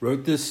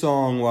Wrote this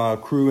song while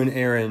crewing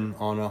Aaron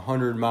on a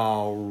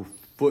 100-mile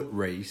foot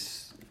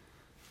race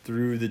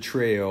through the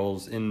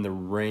trails in the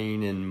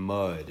rain and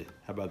mud.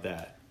 How about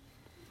that?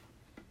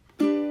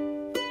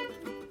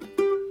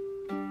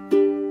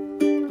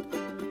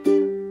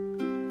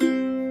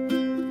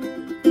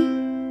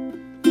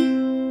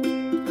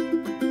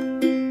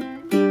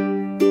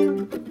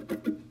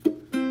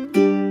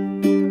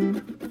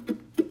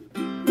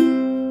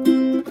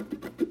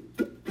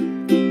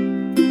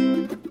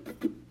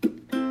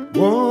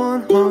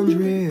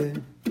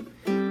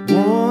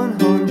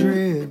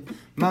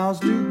 Miles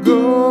to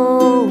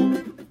go.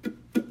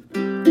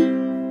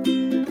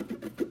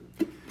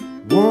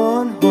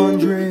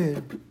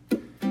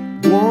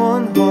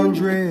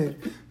 100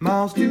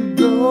 miles to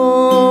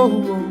go.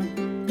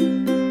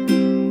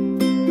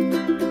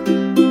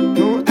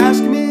 Don't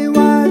ask me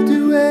why I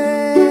do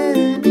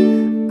it,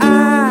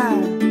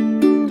 I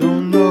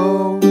don't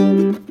know.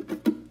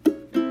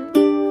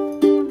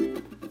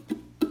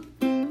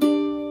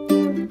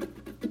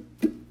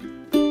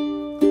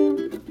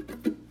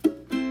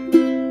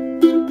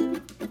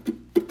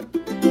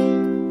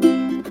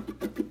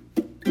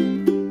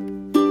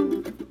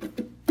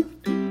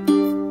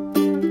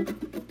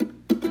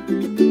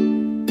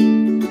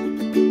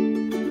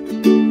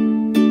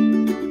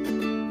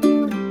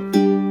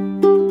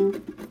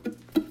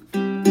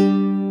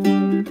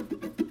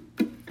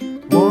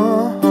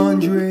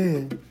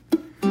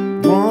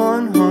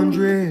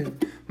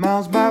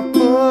 Miles by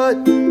foot.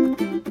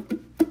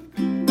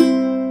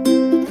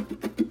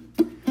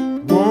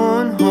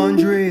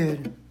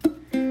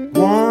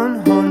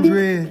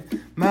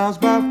 100 miles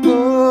by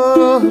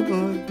foot.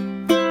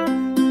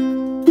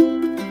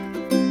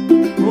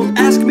 Don't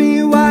ask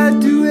me why I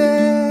do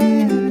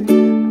it,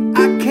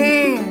 I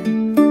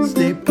can't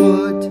stay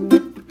put.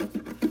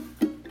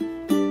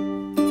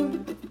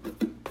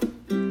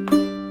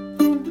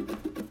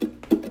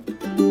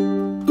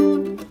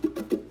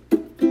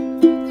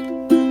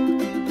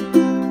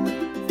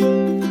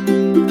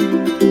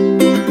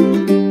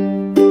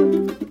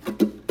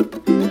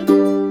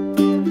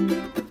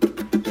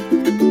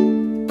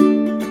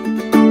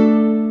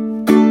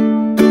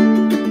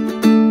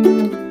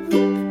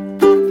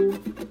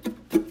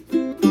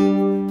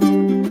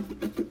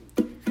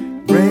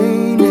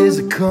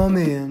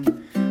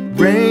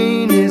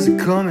 Rain is a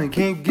coming,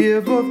 can't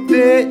give a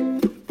fit.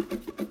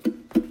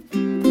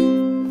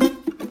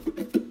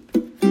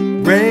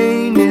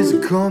 Rain is a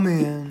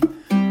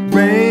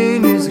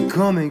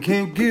coming,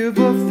 can't give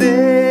a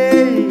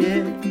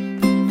fit.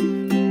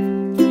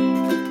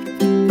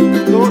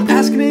 Don't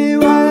ask me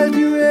why I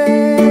do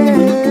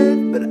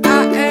it, but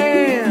I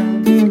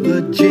am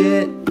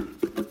legit.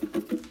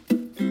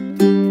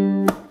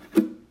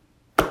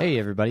 Hey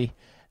everybody,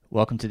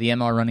 welcome to the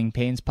MR Running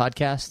Pains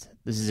podcast.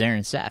 This is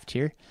Aaron Saft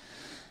here.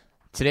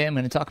 Today I'm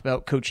going to talk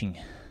about coaching,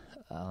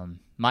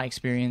 my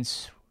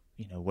experience,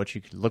 what you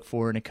could look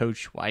for in a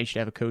coach, why you should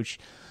have a coach,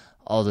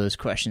 all those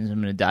questions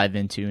I'm going to dive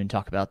into and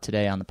talk about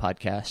today on the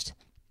podcast.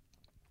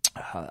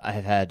 I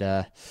have had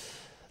the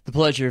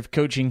pleasure of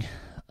coaching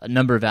a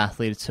number of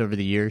athletes over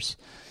the years.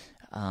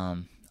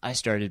 I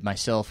started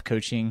myself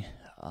coaching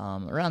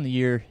around the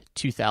year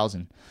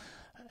 2000,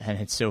 and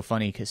it's so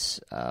funny because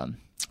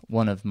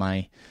one of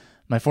my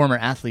former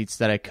athletes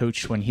that I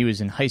coached when he was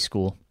in high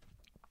school,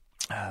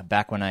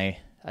 back when I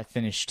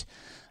finished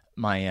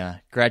my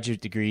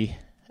graduate degree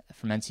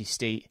from NC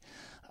State,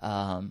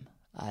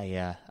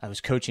 I was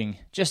coaching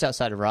just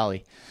outside of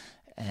Raleigh,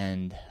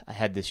 and I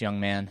had this young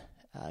man.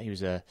 He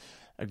was a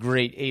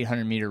great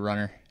 800-meter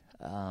runner,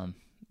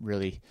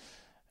 really,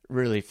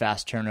 really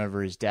fast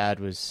turnover. His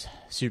dad was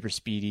super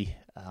speedy.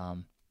 I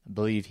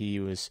believe he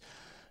was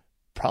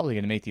probably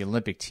going to make the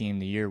Olympic team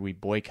the year we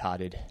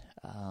boycotted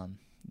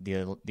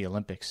the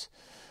Olympics.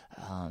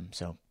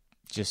 So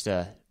just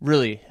a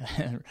really,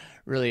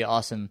 really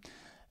awesome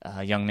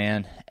young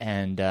man.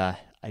 And I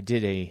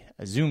did a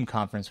Zoom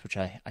conference, which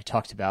I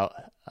talked about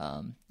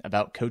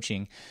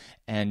coaching,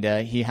 and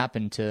he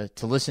happened to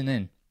listen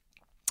in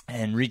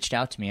and reached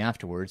out to me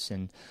afterwards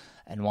and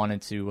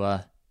wanted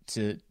to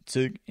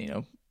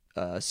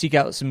seek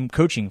out some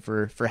coaching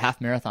for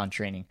half marathon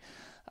training,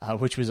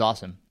 which was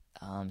awesome.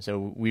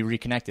 So we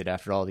reconnected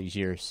after all these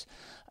years.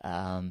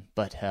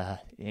 But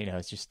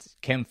it just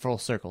came full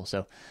circle.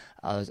 So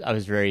I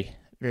was very,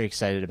 very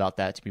excited about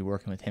that, to be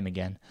working with him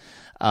again.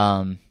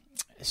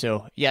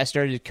 So yeah, I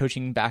started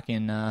coaching back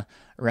in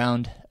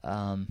around,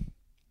 let's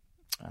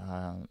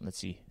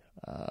see,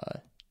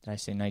 did I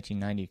say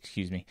 1990?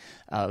 Excuse me.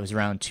 It was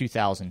around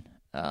 2000,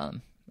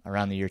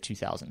 around the year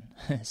 2000.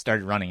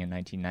 Started running in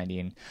 1990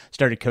 and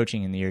started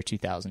coaching in the year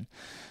 2000.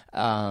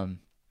 And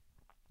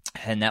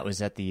that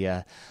was at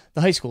the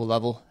high school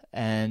level.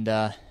 And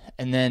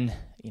then,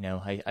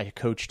 I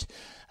coached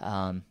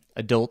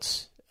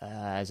adults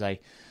as I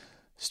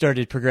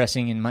started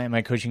progressing in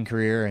my coaching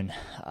career. And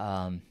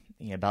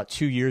about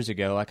 2 years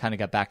ago, I kind of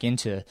got back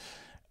into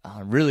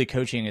really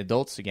coaching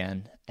adults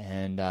again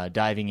and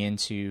diving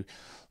into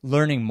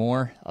learning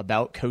more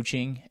about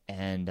coaching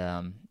and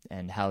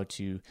how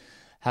to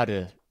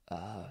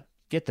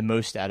get the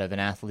most out of an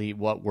athlete,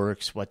 what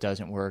works, what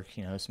doesn't work,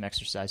 some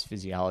exercise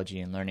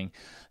physiology and learning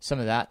some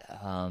of that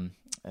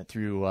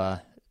through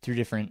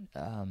different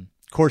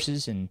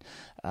courses and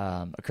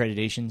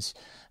accreditations.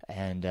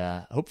 And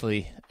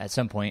hopefully at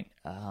some point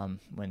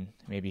when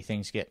maybe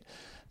things get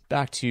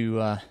back to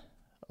a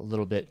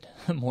little bit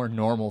more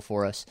normal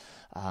for us,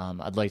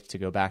 I'd like to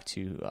go back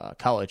to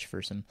college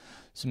for some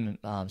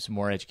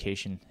more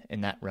education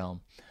in that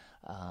realm.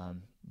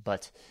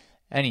 But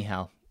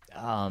anyhow,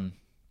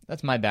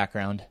 that's my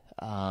background.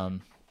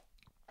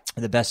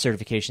 The best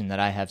certification that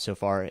I have so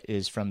far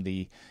is from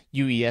the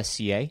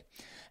UESCA.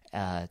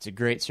 It's a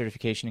great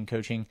certification in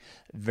coaching,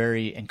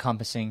 very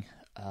encompassing.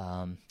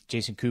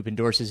 Jason Koop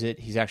endorses it.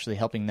 He's actually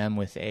helping them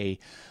with a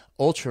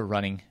ultra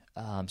running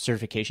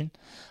certification,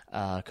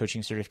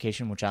 coaching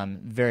certification, which I'm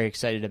very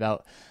excited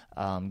about.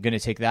 I'm going to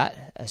take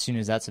that as soon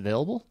as that's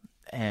available,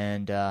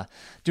 and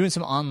doing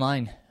some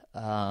online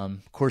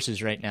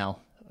courses right now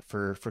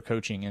for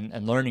coaching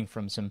and learning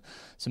from some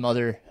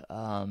other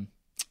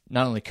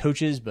not only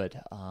coaches but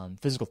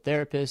physical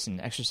therapists and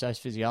exercise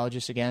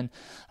physiologists again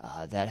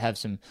that have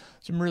some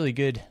really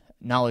good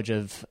knowledge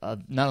of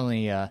not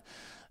only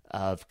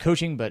of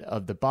coaching but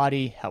of the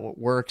body, how it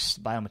works,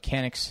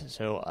 biomechanics.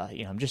 So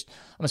I'm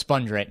a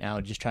sponge right now,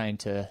 just trying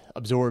to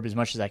absorb as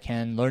much as I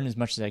can, learn as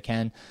much as I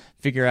can,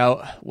 figure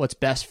out what's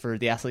best for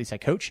the athletes I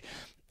coach.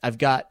 I've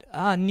got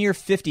near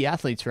 50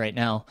 athletes right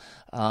now,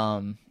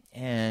 and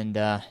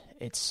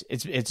it's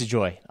a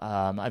joy.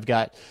 I've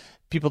got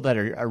people that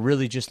are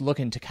really just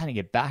looking to kind of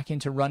get back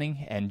into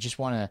running and just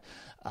want to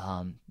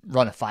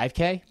run a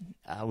 5K,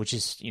 which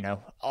is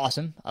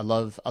awesome. I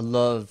love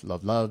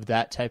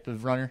that type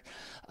of runner,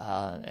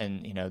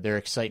 and their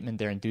excitement,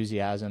 their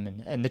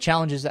enthusiasm, and the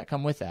challenges that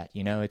come with that.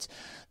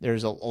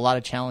 There's a lot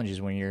of challenges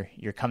when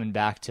you're coming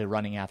back to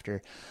running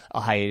after a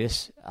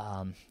hiatus.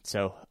 And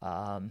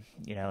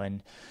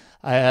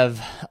I have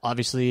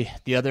obviously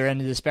the other end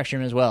of the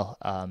spectrum as well.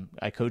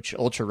 I coach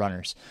ultra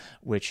runners,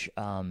 which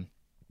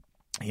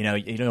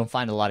you don't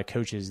find a lot of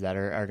coaches that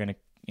are going to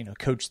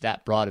coach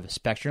that broad of a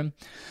spectrum.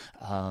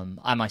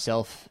 I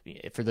myself,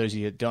 for those of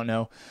you that don't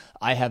know,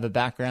 I have a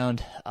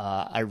background.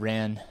 I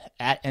ran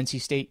at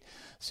NC State,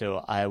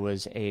 so I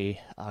was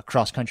a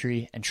cross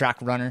country and track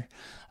runner.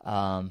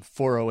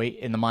 4:08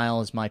 in the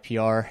mile is my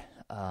PR.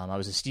 I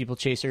was a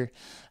steeplechaser.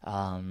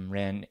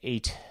 Ran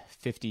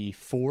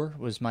 8:54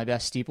 was my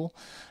best steeple,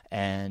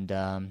 and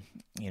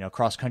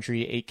cross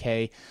country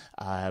 8K.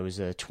 I was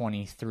a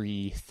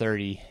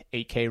 23:30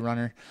 8K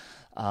runner.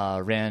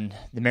 Ran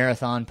the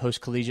marathon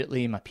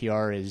post-collegiately. My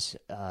PR is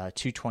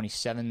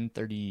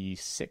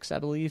 2:27:36, I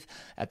believe,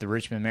 at the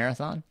Richmond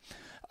Marathon.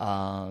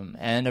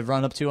 And I've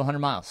run up to 100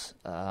 miles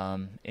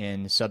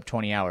in sub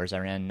 20 hours. I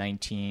ran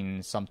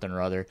 19 something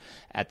or other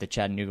at the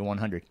Chattanooga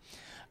 100.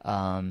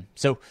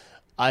 So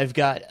I've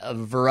got a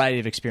variety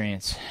of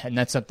experience, and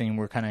that's something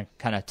we're kind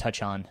of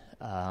touch on.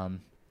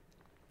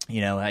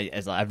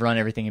 As I've run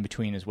everything in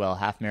between as well.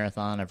 Half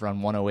marathon, I've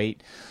run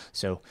 1:08.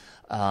 So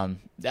I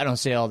don't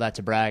say all that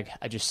to brag.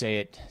 I just say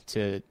it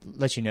to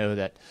let you know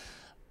that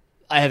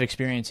I have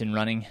experience in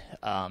running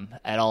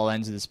at all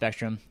ends of the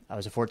spectrum. I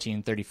was a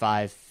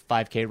 14:35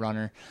 5K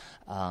runner.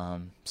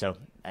 So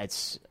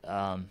it's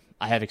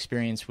I have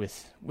experience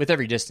with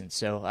every distance.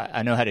 So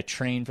I know how to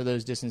train for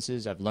those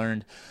distances. I've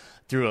learned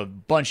through a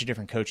bunch of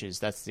different coaches.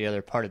 That's the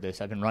other part of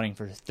this. I've been running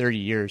for 30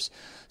 years.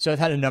 So I've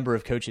had a number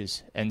of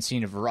coaches and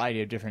seen a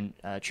variety of different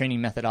training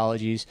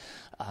methodologies,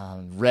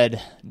 read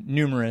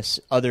numerous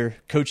other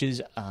coaches'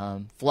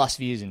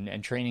 philosophies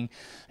and training.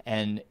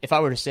 And if I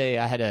were to say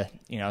I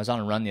was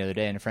on a run the other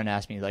day and a friend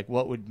asked me, like,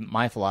 what would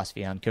my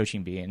philosophy on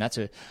coaching be? And that's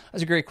a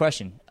great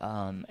question.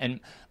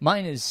 And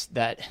mine is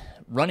that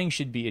running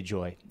should be a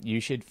joy. You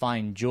should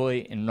find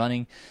joy in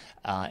running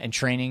and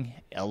training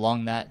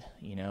along that,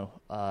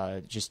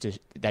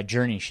 that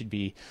journey should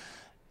be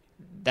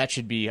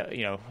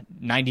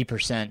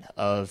 90%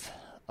 of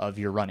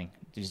your running.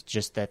 Is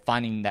just that,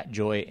 finding that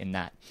joy in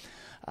that,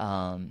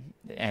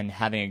 and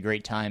having a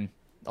great time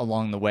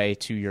along the way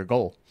to your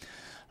goal.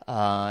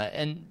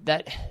 And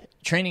that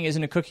training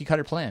isn't a cookie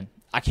cutter plan.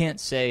 I can't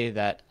say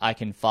that I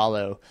can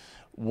follow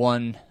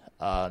one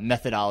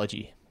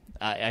methodology.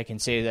 I can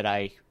say that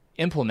I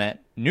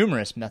implement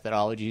numerous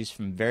methodologies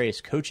from various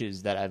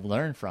coaches that I've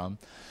learned from,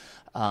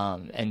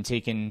 and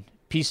taken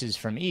pieces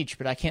from each,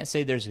 but I can't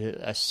say there's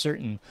a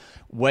certain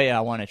way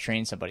I want to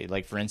train somebody.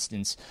 Like, for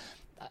instance,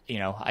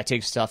 I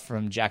take stuff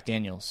from Jack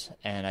Daniels,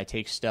 and I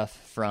take stuff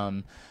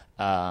from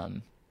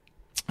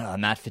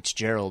Matt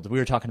Fitzgerald. We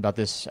were talking about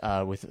this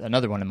with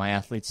another one of my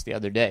athletes the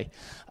other day.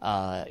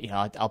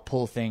 I'll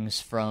pull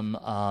things from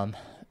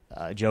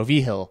Joe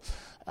Vigil,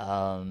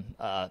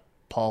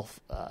 Paul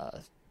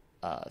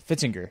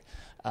Fitzinger.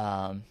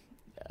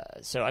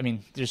 So, I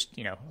mean, there's,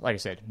 like I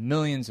said,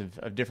 millions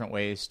of different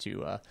ways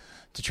to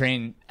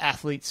train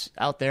athletes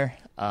out there.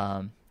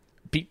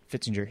 Pete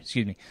Fitzinger,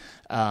 excuse me.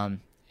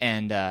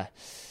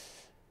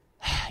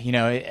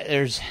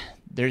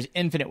 There's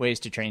infinite ways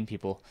to train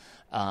people.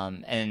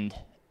 And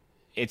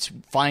it's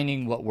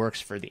finding what works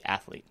for the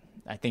athlete.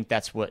 I think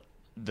that's what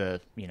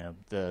the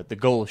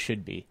goal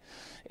should be,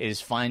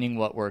 is finding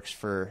what works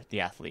for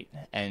the athlete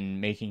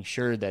and making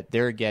sure that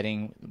they're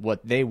getting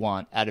what they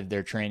want out of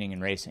their training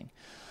and racing.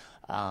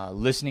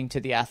 Listening to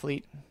the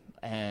athlete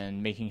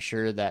and making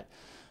sure that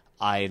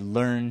I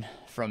learn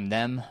from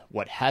them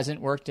what hasn't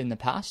worked in the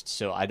past,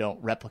 so I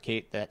don't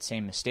replicate that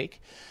same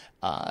mistake.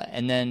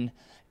 And then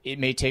it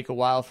may take a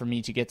while for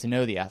me to get to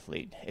know the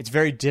athlete. It's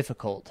very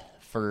difficult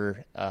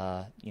for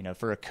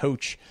a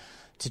coach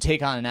to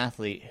take on an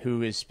athlete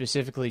who is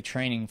specifically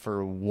training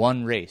for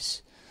one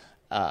race,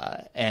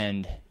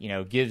 and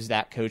gives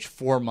that coach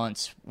 4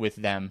 months with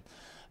them,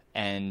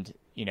 and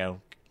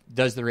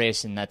does the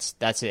race, and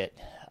that's it.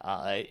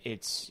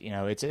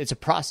 It's a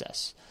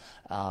process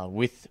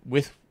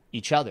with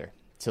each other,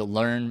 to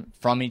learn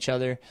from each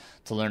other,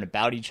 to learn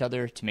about each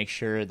other, to make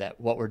sure that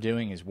what we're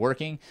doing is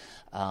working.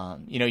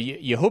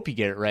 You hope you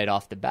get it right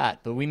off the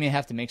bat, but we may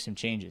have to make some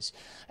changes.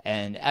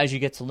 And as you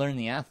get to learn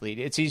the athlete,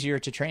 it's easier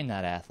to train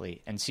that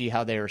athlete and see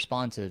how they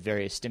respond to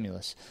various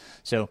stimulus.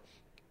 So,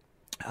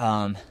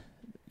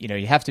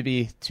 you have to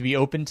be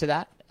open to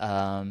that.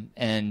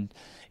 And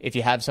if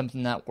you have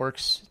something that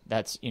works,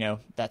 that's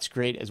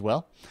great as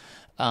well.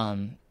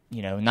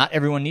 Not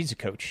everyone needs a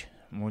coach,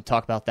 and we'll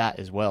talk about that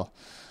as well.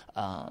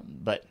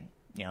 But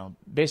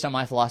based on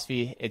my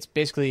philosophy, it's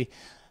basically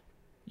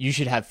you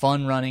should have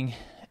fun running,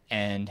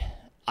 and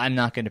I'm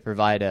not going to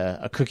provide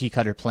a cookie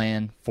cutter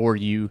plan for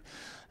you.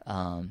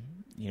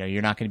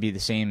 You're not going to be the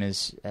same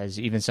as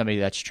even somebody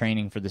that's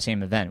training for the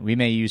same event. We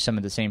may use some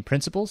of the same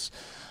principles,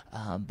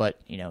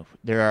 but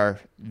there are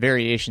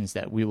variations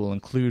that we will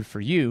include for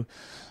you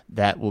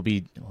that will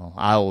be,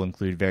 I will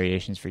include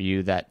variations for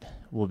you that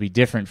will be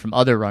different from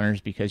other runners,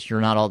 because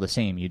you're not all the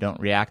same. You don't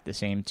react the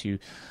same to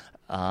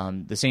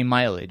the same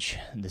mileage,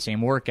 the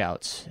same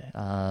workouts,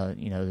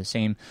 the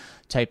same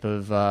type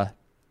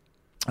of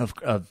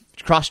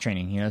cross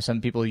training.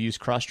 Some people use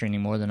cross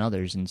training more than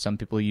others, and some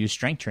people use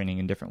strength training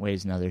in different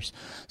ways than others.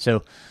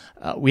 So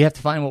we have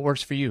to find what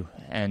works for you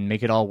and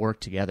make it all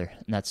work together.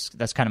 And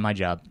that's kind of my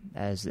job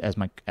as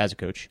a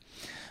coach.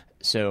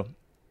 So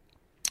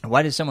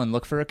why does someone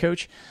look for a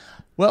coach?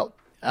 Well,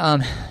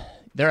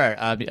 there are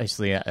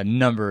obviously a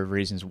number of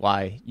reasons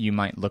why you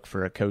might look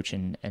for a coach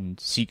and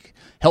seek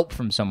help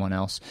from someone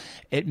else.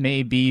 It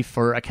may be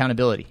for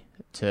accountability,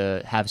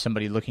 to have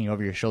somebody looking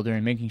over your shoulder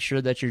and making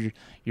sure that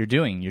you're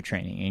doing your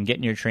training and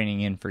getting your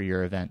training in for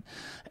your event.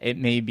 It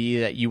may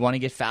be that you want to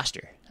get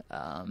faster.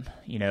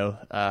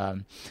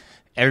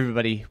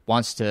 Everybody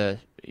wants to,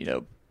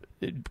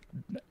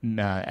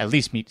 at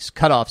least meet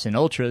cutoffs in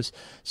ultras.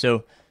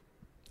 So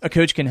a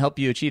coach can help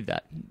you achieve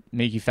that,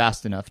 make you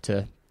fast enough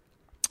to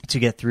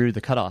get through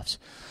the cutoffs.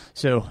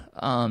 So,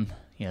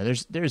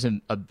 there's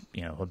a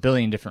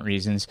billion different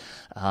reasons.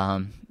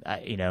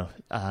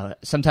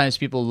 Sometimes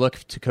people look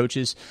to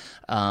coaches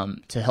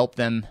to help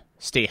them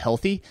stay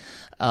healthy,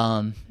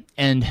 and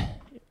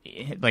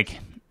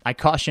I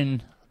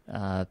caution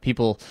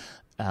people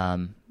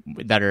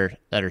that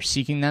are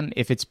seeking them.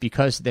 If it's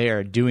because they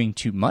are doing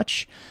too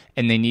much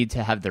and they need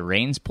to have the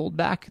reins pulled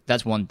back,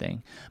 that's one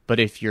thing.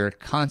 But if you're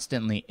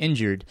constantly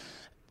injured,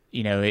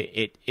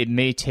 it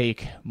may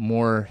take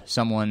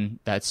someone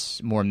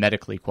that's more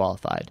medically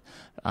qualified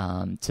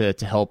to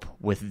help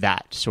with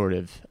that sort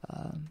of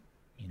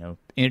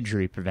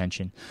injury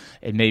prevention.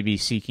 It may be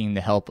seeking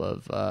the help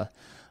of a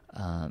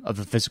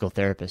physical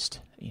therapist,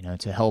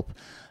 to help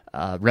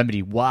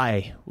remedy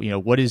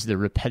what is the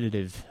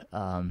repetitive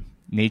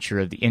nature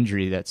of the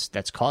injury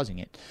that's causing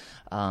it.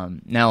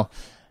 Now,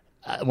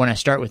 when I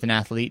start with an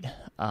athlete,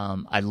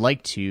 I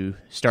like to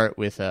start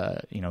with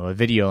a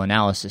video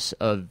analysis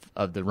of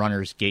the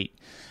runner's gait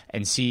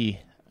and see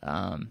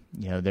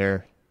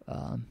their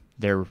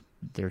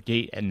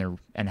gait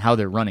and how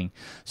they're running,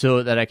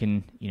 so that I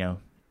can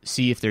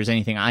see if there's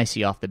anything I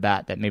see off the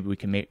bat that maybe we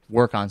can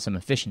work on some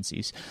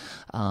efficiencies.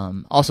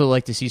 Also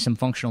like to see some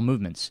functional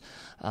movements,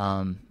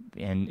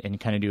 and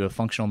kind of do a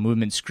functional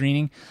movement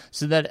screening,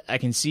 so that I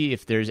can see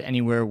if there's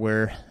anywhere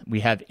where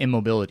we have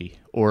immobility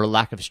or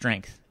lack of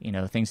strength,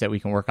 things that we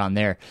can work on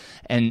there.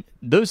 And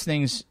those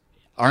things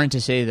aren't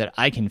to say that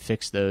I can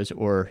fix those,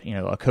 or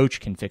a coach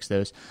can fix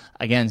those.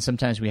 Again,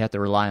 sometimes we have to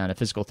rely on a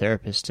physical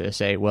therapist to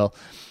say, well,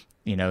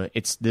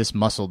 it's this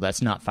muscle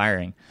that's not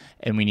firing,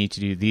 and we need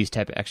to do these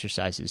type of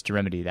exercises to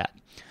remedy that.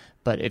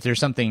 But if there's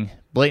something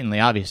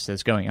blatantly obvious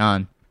that's going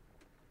on,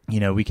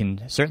 we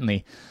can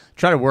certainly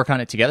try to work on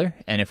it together.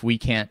 And if we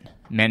can't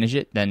manage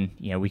it, then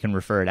we can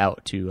refer it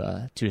out to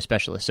a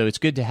specialist. So it's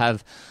good to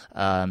have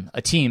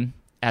a team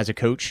as a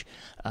coach.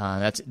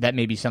 That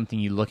may be something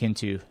you look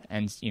into,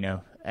 and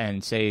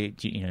and say,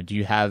 do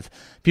you have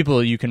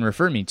people you can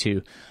refer me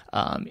to?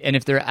 And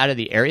if they're out of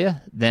the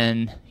area,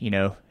 then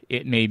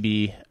it may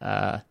be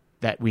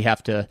that we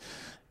have to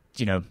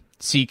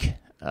seek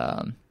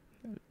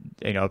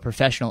a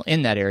professional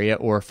in that area,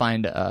 or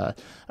find a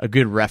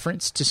good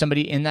reference to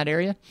somebody in that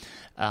area,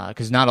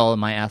 because not all of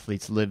my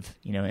athletes live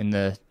in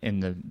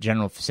the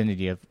general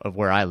vicinity of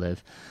where I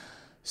live.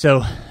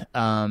 So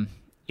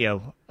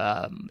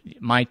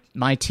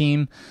my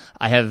team,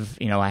 I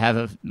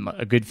have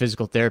a good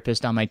physical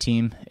therapist on my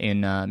team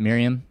in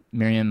Miriam.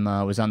 Miriam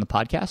was on the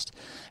podcast,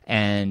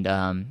 and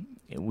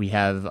we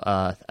have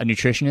a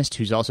nutritionist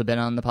who's also been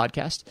on the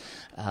podcast.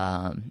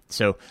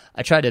 So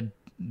I try to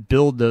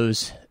build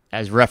those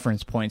as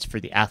reference points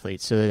for the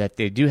athletes so that if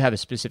they do have a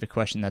specific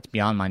question that's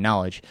beyond my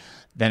knowledge,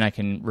 then I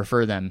can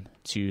refer them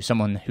to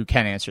someone who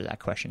can answer that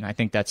question. I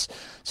think that's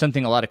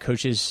something a lot of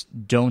coaches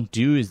don't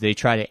do, is they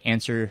try to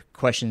answer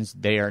questions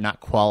they are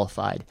not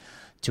qualified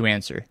to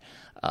answer.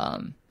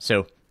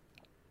 So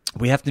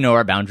we have to know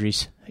our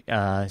boundaries,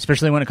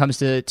 especially when it comes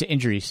to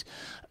injuries.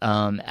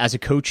 As a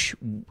coach,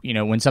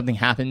 when something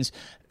happens,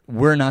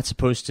 we're not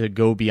supposed to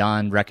go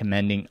beyond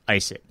recommending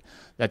ice it.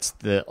 That's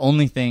the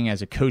only thing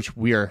as a coach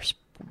we are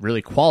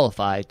really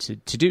qualified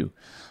to do.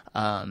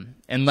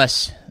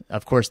 Unless,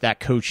 of course,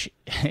 that coach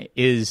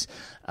is,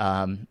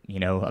 a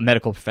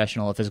medical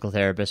professional, a physical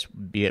therapist,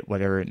 be it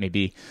whatever it may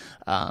be.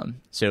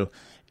 So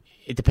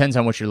it depends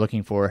on what you're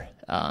looking for.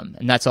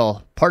 And that's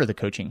all part of the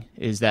coaching,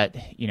 is that,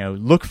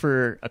 look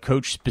for a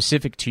coach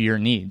specific to your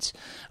needs.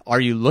 Are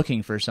you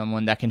looking for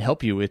someone that can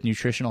help you with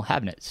nutritional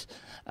habits?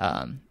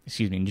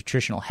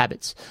 Nutritional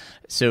habits.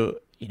 So,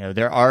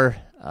 there are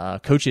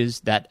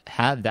coaches that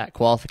have that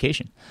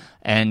qualification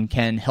and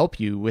can help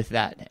you with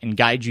that and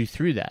guide you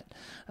through that.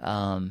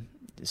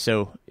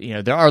 So,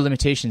 there are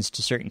limitations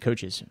to certain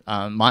coaches.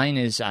 Mine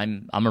is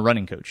I'm a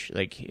running coach.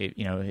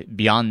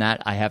 Beyond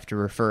that, I have to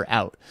refer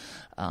out.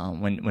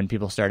 When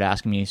people start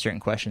asking me certain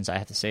questions, I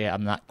have to say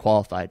I'm not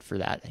qualified for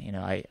that.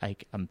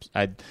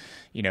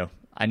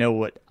 I know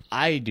what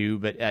I do,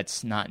 but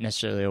that's not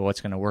necessarily what's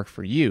going to work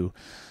for you.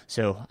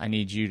 So I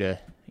need you to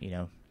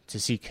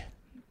seek,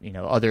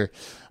 other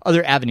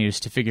avenues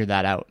to figure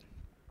that out.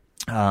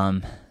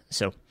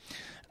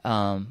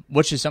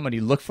 What should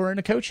somebody look for in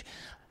a coach?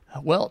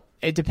 Well,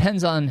 it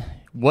depends on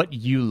what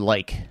you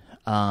like.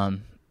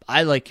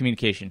 I like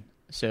communication.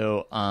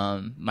 So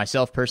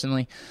myself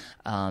personally,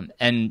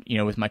 and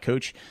with my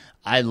coach,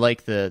 I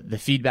like the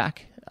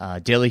feedback.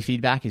 Daily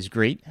feedback is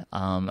great.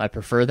 I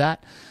prefer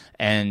that.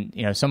 And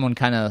someone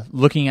kind of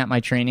looking at my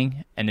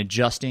training and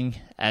adjusting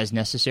as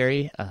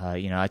necessary.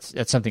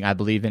 That's something I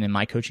believe in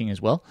my coaching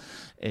as well.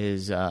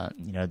 Is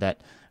that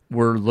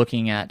we're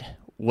looking at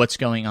what's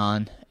going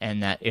on,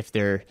 and that if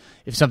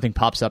something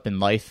pops up in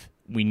life,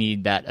 we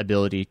need that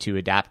ability to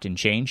adapt and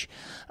change.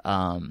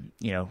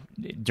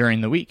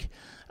 During the week.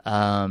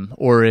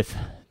 Or if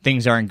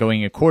things aren't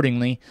going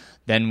accordingly,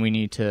 then we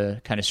need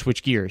to kind of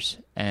switch gears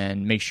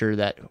and make sure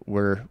that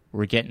we're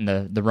getting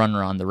the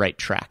runner on the right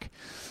track.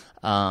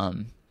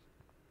 That's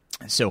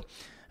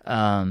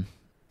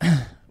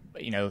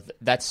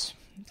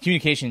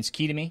communication is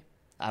key to me.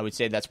 I would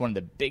say that's one of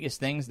the biggest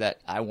things that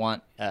I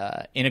want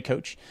in a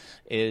coach,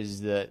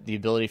 is the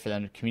ability for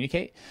them to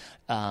communicate.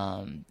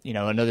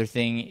 Another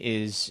thing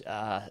is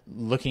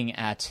looking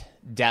at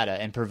data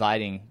and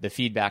providing the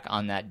feedback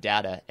on that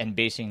data and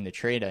basing the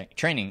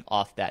training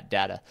off that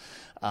data.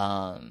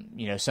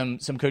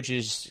 Some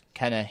coaches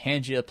kind of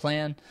hand you a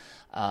plan,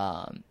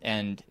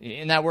 and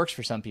that works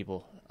for some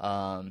people.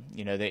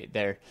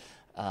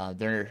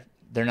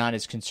 They're not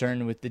as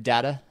concerned with the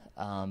data,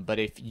 but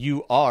if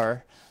you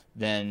are,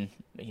 then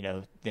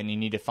you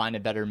need to find a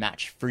better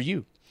match for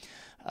you.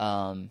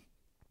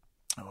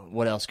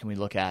 What else can we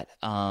look at?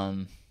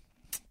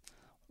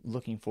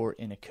 Looking for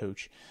in a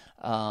coach.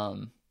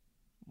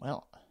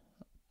 Well,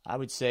 I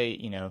would say,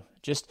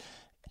 just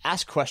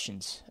ask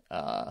questions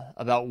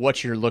about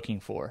what you're looking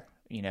for.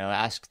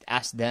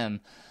 Ask them,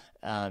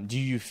 do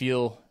you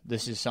feel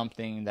this is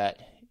something that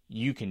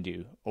you can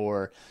do,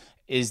 or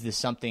is this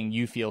something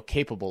you feel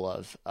capable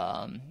of?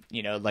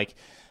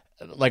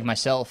 Like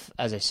myself,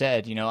 as I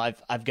said,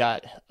 I've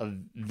got a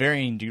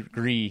varying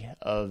degree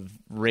of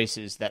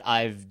races that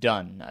I've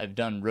done. I've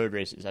done road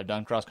races, I've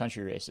done cross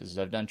country races,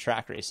 I've done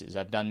track races,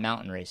 I've done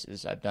mountain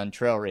races, I've done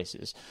trail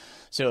races.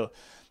 So,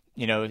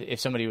 if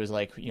somebody was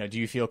like, do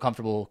you feel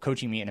comfortable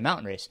coaching me in a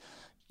mountain race?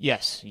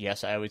 Yes,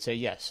 I would say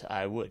yes,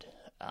 I would.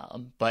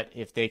 But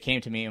if they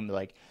came to me and were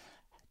like,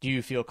 do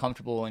you feel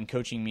comfortable in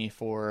coaching me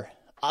for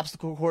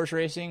obstacle course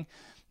racing?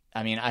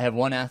 I mean, I have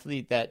one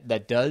athlete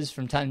that does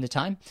from time to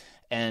time.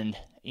 And,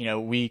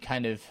 we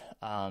kind of,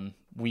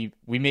 we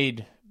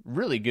made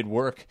really good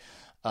work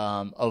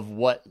of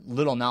what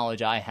little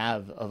knowledge I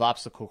have of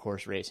obstacle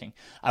course racing.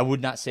 I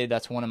would not say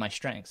that's one of my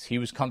strengths. He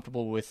was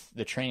comfortable with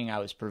the training I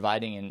was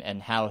providing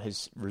and how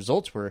his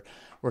results were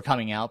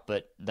coming out,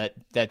 but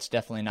that's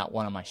definitely not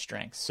one of my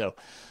strengths. So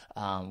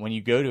when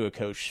you go to a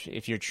coach,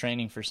 if you're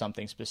training for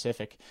something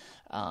specific,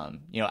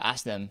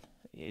 ask them,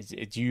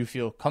 do you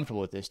feel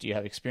comfortable with this? Do you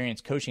have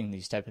experience coaching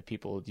these type of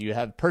people? Do you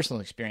have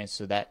personal experience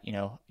so that,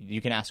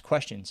 you can ask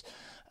questions?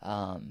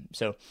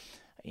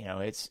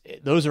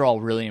 Those are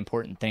all really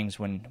important things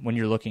when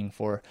you're looking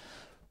for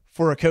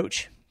a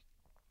coach.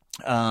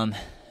 What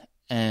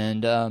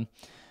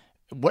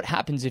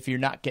happens if you're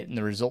not getting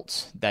the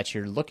results that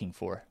you're looking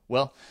for?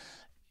 Well,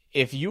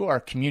 if you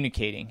are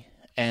communicating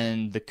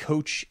and the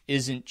coach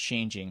isn't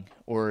changing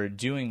or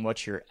doing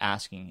what you're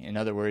asking, in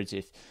other words,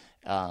 if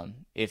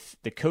If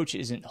the coach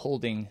isn't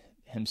holding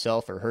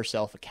himself or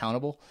herself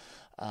accountable,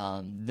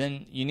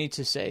 then you need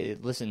to say,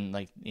 listen,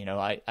 like,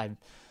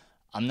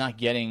 I'm not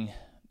getting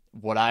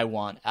what I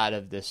want out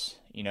of this.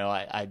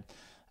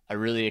 I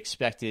really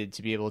expected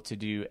to be able to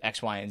do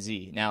X, Y, and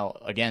Z. Now,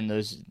 again,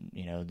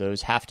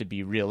 those have to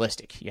be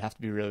realistic. You have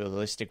to be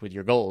realistic with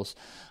your goals.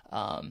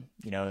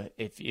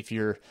 If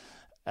you're,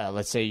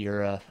 let's say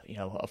you're a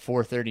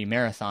 4:30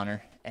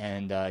 marathoner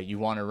and you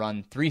want to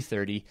run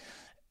 3:30.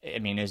 I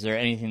mean, is there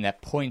anything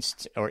that points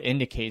to, or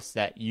indicates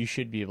that you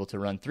should be able to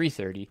run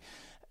 3:30?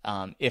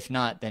 If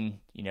not, then,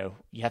 you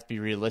have to be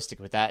realistic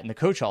with that. And the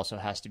coach also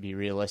has to be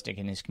realistic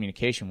in his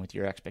communication with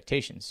your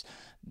expectations,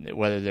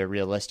 whether they're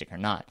realistic or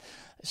not.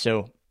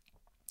 So,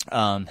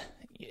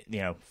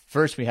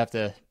 first we have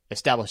to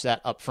establish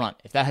that up front.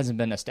 If that hasn't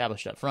been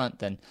established up front,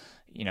 then,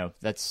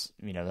 that's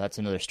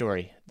another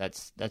story.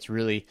 That's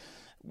really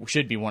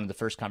should be one of the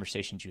first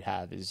conversations you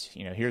have is,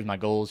 here's my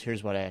goals.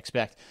 Here's what I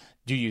expect.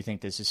 Do you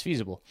think this is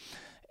feasible?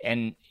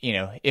 And,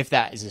 if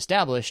that is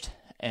established,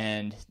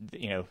 and,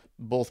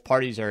 both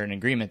parties are in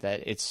agreement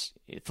that it's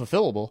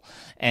fulfillable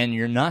and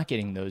you're not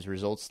getting those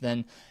results,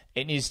 then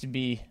it needs to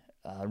be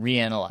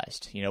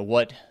reanalyzed.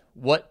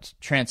 What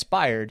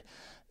transpired,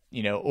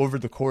 over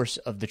the course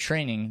of the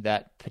training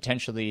that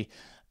potentially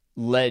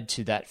led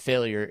to that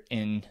failure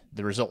in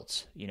the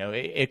results.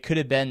 It could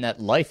have been that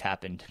life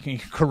happened,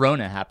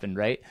 Corona happened,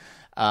 right?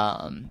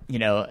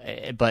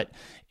 But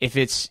if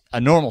it's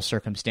a normal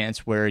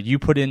circumstance where you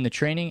put in the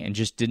training and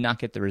just did not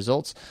get the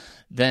results,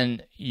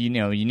 then, you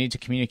need to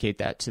communicate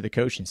that to the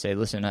coach and say,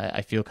 listen,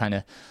 I feel kind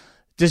of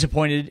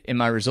disappointed in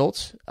my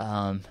results.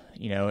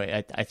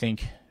 I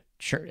think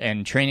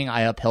in training,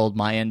 I upheld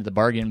my end of the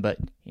bargain, but,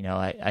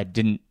 I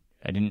didn't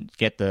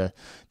get the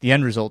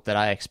end result that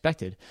I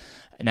expected.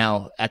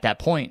 Now, at that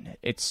point,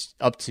 it's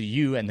up to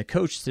you and the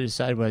coach to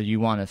decide whether you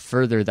want to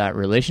further that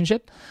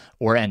relationship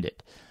or end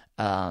it.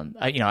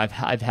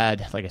 I've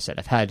had, like I said,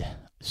 I've had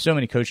so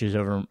many coaches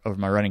over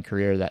my running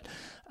career that,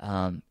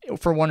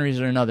 for one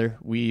reason or another,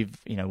 we've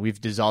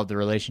dissolved the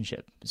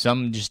relationship.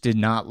 Some just did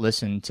not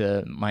listen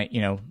to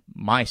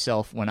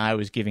myself when I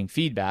was giving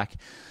feedback.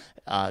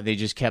 They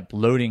just kept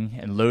loading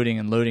and loading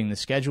and loading the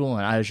schedule.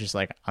 And I was just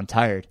like, I'm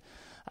tired.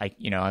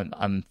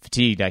 I'm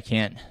fatigued. I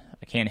can't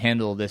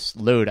handle this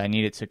load. I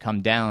need it to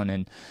come down.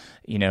 And,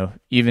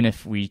 even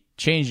if we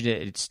changed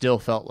it, it still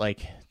felt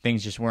like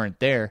things just weren't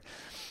there.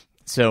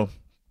 So,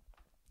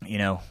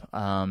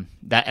 that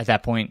at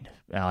that point,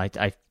 I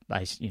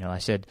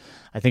said,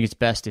 I think it's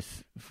best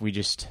if we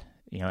just,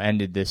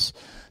 ended this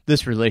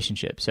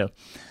relationship. So,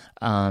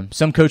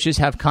 some coaches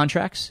have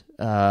contracts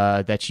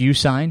that you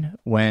sign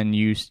when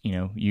you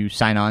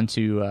sign on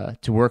to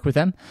work with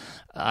them.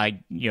 I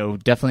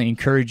definitely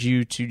encourage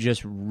you to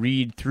just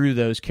read through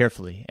those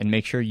carefully and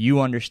make sure you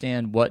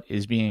understand what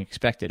is being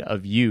expected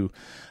of you,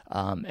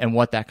 and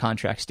what that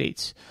contract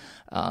states.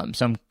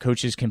 Some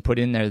coaches can put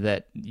in there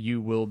that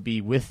you will be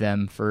with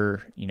them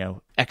for,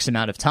 X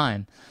amount of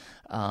time.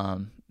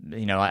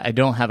 I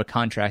don't have a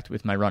contract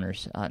with my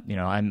runners.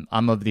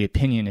 I'm of the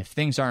opinion if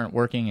things aren't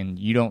working and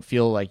you don't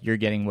feel like you're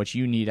getting what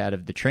you need out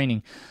of the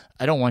training,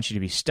 I don't want you to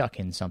be stuck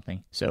in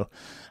something. So,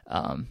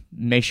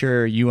 make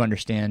sure you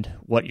understand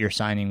what you're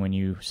signing when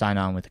you sign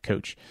on with a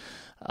coach.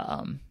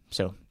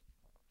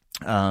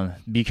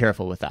 Be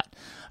careful with that.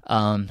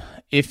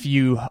 If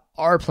you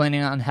are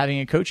planning on having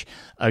a coach,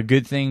 a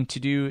good thing to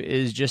do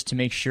is just to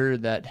make sure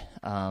that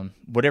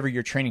whatever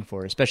you're training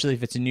for, especially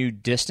if it's a new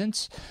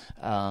distance,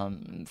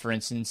 for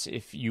instance,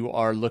 if you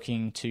are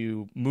looking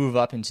to move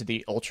up into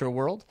the ultra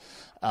world,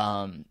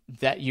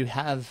 that you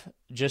have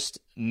just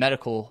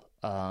medical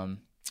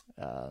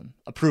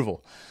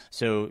approval.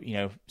 So,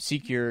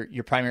 seek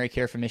your primary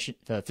care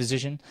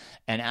physician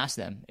and ask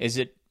them, is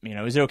it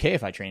okay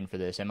if I train for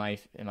this? Am I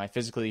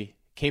physically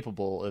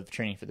capable of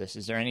training for this?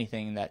 Is there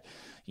anything that,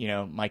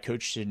 my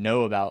coach should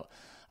know about,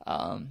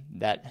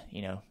 that,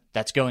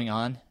 that's going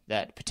on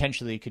that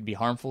potentially could be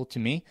harmful to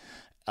me,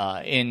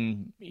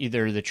 in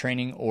either the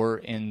training or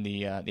in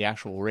the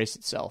actual race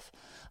itself?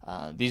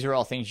 These are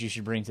all things you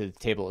should bring to the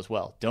table as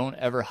well. Don't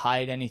ever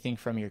hide anything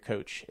from your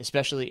coach,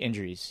 especially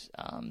injuries.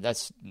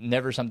 That's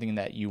never something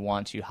that you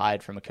want to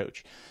hide from a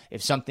coach.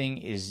 If something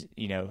is,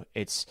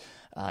 it's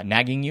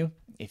nagging you,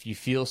 if you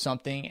feel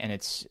something and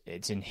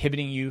it's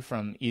inhibiting you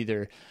from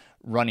either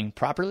running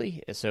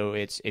properly, so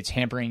it's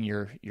hampering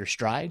your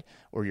stride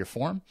or your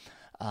form,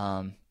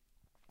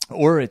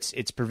 or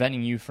it's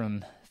preventing you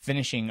from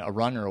finishing a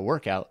run or a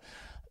workout,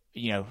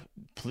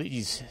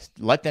 please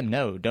let them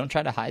know. Don't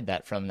try to hide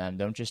that from them.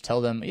 Don't just tell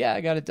them, yeah,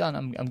 I got it done,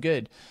 I'm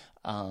good.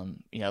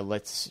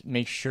 Let's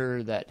make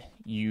sure that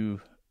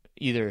you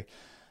either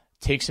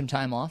take some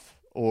time off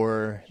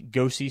or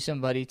go see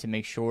somebody to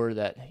make sure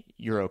that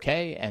you're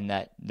okay and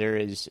that there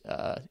is,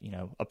 a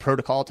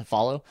protocol to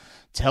follow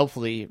to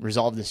hopefully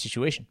resolve the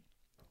situation.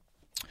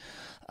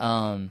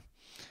 And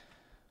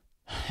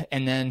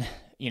then,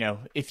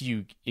 if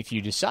you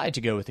decide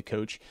to go with a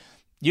coach,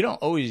 you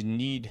don't always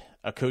need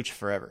a coach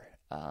forever.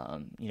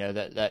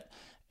 That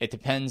it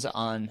depends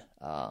on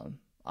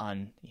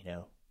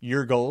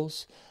your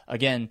goals.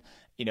 Again,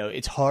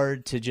 it's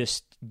hard to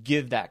just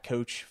give that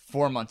coach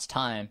 4 months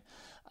time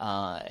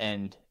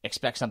and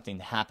expect something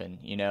to happen.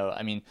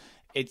 I mean,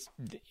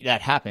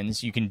 that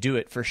happens. You can do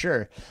it for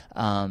sure.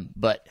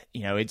 But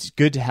it's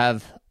good to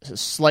have a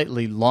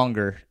slightly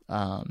longer,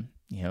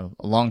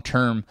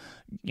 long-term,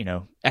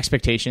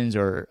 expectations,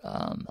 or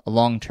a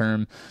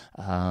long-term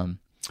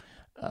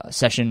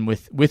session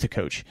with a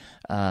coach,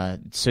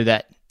 so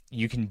that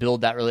you can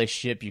build that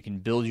relationship. You can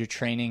build your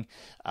training.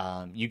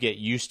 You get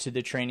used to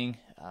the training.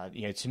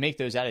 To make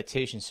those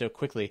adaptations so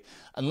quickly,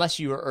 unless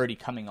you are already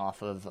coming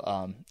off of,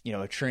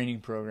 a training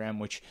program,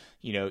 which,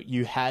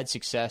 you had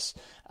success,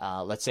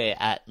 let's say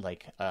at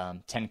like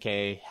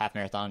 10K, half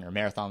marathon or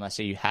marathon, let's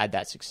say you had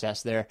that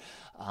success there,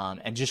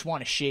 and just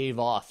want to shave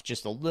off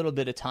just a little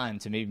bit of time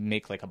to maybe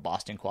make like a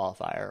Boston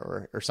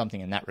qualifier or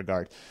something in that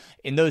regard.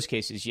 In those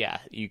cases, yeah,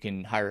 you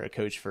can hire a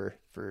coach for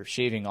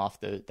shaving off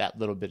that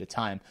little bit of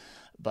time.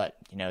 But,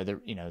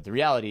 the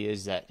reality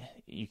is that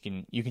you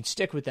can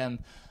stick with them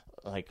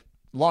like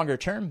longer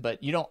term,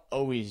 but you don't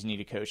always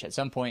need a coach. At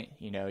some point,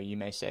 you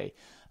may say,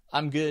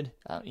 I'm good.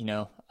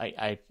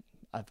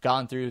 I've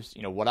gone through,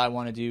 what I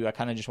want to do. I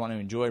kind of just want to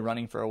enjoy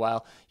running for a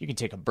while. You can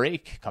take a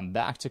break, come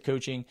back to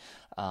coaching.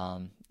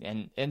 And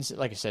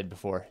like I said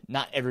before,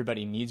 not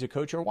everybody needs a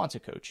coach or wants a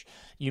coach.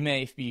 You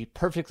may be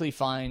perfectly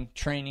fine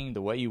training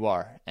the way you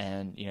are.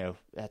 And,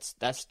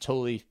 that's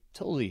totally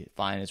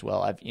fine as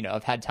well.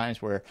 I've had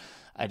times where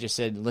I just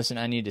said, listen,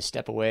 I need to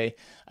step away.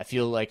 I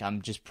feel like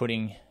I'm just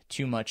putting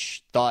too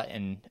much thought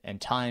and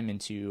time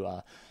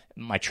into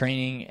my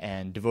training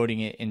and devoting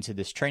it into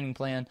this training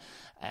plan,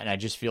 and I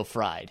just feel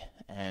fried.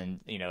 And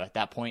at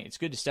that point, it's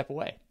good to step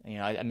away.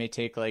 I may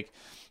take like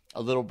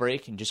a little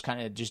break and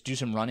just do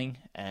some running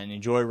and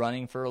enjoy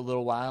running for a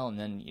little while, and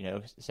then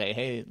say,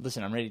 hey,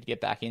 listen, I'm ready to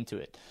get back into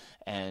it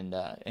and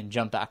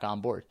jump back on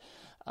board.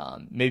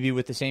 Maybe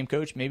with the same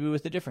coach, maybe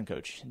with a different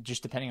coach,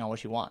 just depending on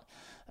what you want.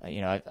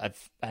 I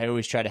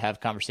always try to have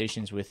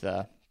conversations with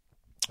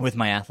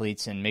my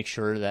athletes and make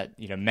sure that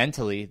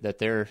mentally that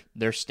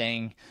they're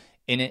staying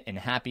in it and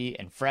happy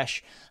and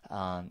fresh.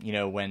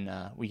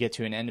 When we get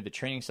to an end of a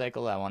training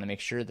cycle, I want to make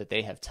sure that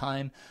they have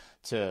time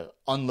to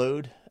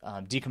unload,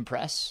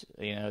 decompress.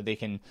 They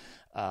can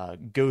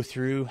go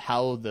through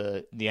how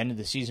the end of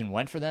the season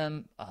went for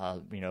them.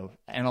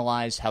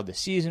 Analyze how the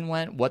season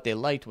went, what they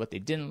liked, what they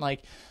didn't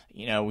like.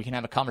 We can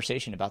have a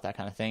conversation about that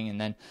kind of thing, and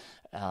then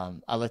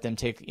I let them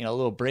take a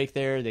little break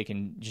there. They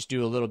can just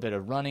do a little bit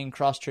of running,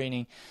 cross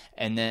training,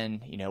 and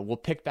then we'll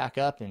pick back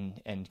up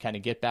and kind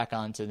of get back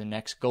onto the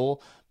next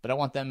goal. But I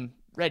want them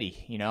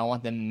ready. I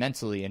want them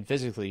mentally and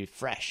physically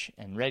fresh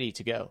and ready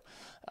to go.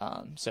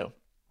 So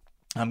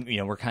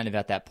we're kind of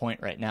at that point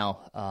right now.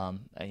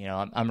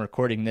 I'm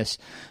recording this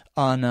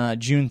on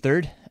June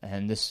 3rd,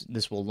 and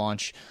this will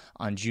launch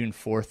on June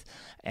 4th.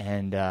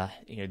 And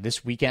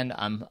this weekend,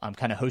 I'm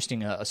kind of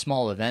hosting a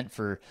small event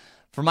for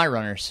my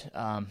runners,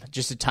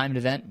 just a timed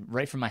event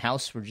right from my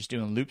house. We're just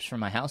doing loops from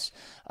my house,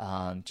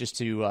 just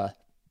to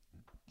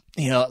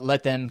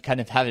let them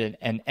kind of have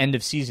an end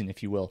of season,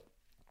 if you will.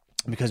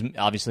 Because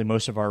obviously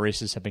most of our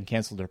races have been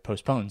canceled or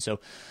postponed. So,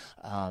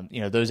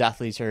 those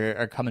athletes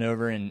are coming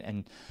over,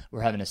 and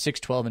we're having a 6,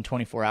 12, and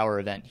 24-hour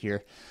event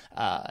here,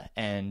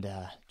 and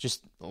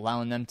just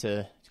allowing them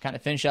to kind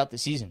of finish out the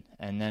season.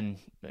 And then,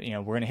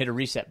 we're going to hit a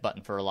reset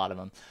button for a lot of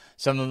them.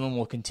 Some of them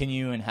will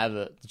continue and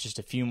have just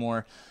a few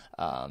more,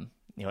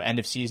 end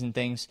of season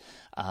things.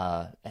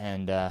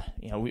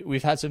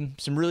 We've had some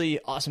really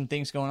awesome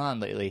things going on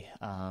lately.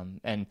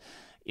 And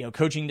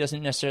coaching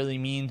doesn't necessarily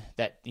mean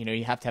that,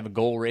 you have to have a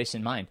goal race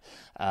in mind.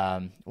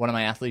 One of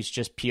my athletes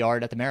just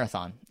PR'd at the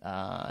marathon,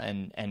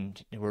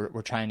 and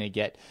we're trying to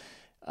get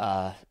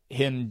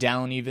him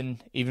down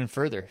even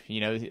further.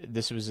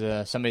 This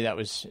was somebody that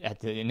was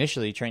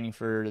initially training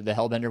for the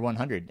Hellbender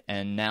 100,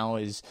 and now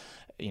is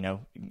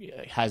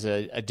has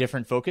a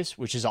different focus,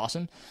 which is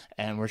awesome.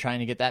 And we're trying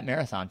to get that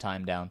marathon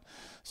time down.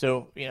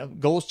 So,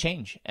 goals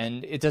change,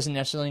 and it doesn't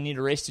necessarily need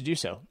a race to do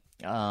so.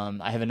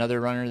 I have another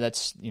runner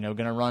that's, going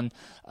to run,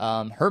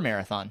 her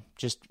marathon.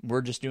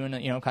 We're just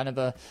doing kind of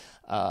a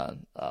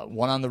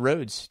one on the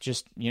roads,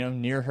 just,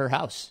 near her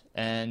house,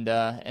 and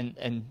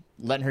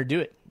letting her do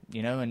it,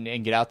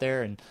 and get out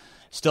there and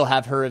still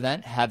have her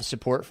event, have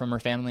support from her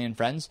family and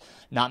friends,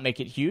 not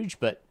make it huge,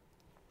 but,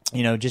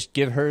 just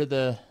give her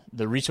the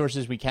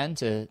resources we can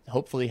to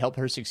hopefully help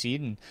her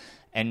succeed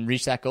and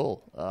reach that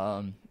goal.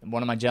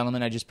 One of my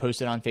gentlemen I just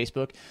posted on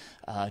Facebook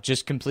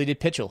just completed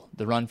Pitchell,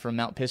 the run from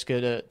Mount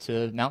Pisgah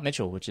to Mount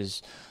Mitchell, which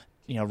is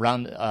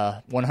around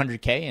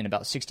 100K and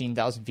about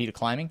 16,000 feet of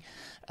climbing.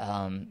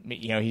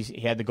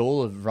 He had the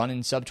goal of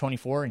running sub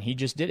 24, and he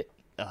just did it.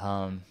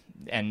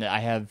 And I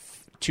have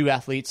 2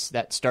 athletes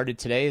that started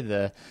today,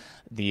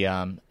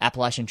 the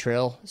Appalachian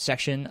Trail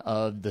section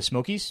of the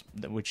Smokies,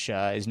 which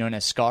is known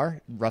as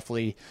SCAR,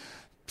 roughly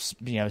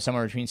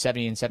somewhere between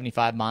 70 and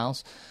 75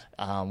 miles.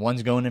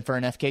 One's going in for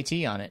an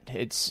FKT on it.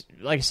 It's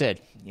like I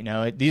said,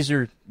 these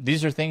are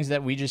things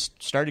that we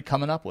just started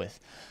coming up with.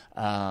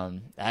 I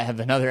have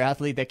another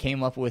athlete that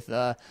came up with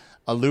a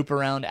loop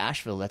around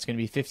Asheville that's going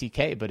to be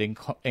 50K, but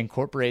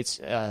incorporates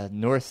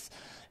north,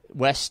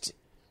 west,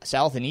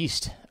 south, and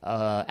east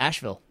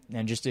Asheville,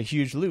 and just a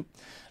huge loop.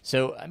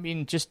 So, I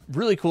mean, just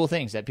really cool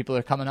things that people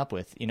are coming up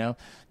with,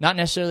 not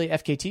necessarily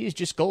FKTs,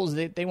 just goals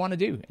that they want to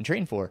do and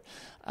train for.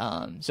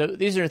 So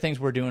these are the things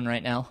we're doing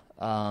right now.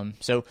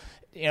 So,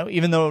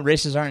 even though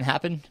races aren't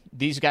happening,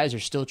 these guys are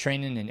still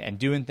training and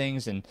doing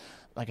things. And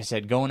like I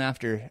said, going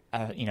after,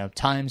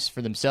 times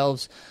for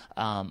themselves.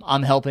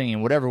 I'm helping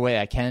in whatever way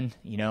I can,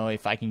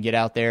 if I can get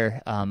out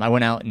there. I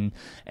went out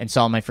and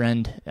saw my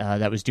friend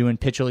that was doing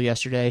Pitchell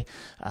yesterday.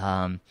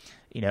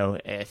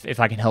 If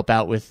I can help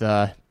out with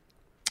the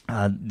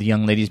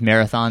young ladies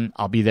marathon,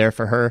 I'll be there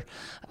for her.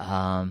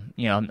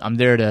 I'm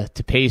there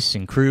to pace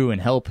and crew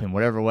and help in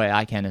whatever way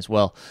I can as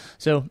well.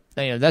 So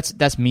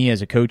that's me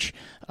as a coach.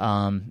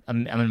 I'm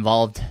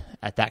involved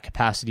at that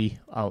capacity.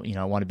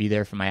 I want to be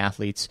there for my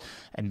athletes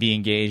and be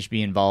engaged,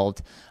 be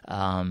involved.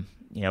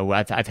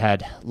 I've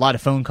had a lot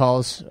of phone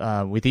calls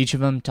with each of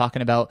them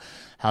talking about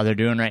how they're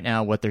doing right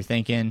now, what they're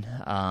thinking,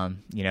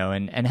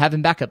 and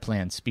having backup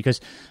plans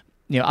because,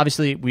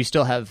 obviously we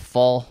still have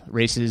fall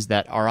races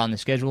that are on the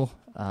schedule.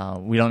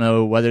 We don't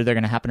know whether they're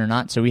going to happen or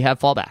not, so we have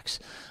fallbacks.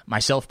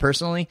 Myself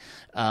personally,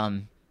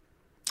 I'm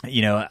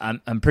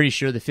pretty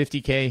sure the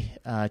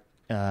 50K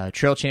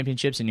Trail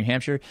Championships in New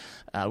Hampshire,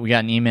 we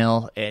got an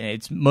email, and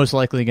it's most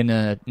likely going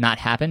to not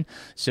happen.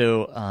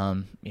 So,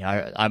 I'm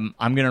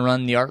going to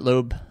run the Art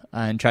Lobe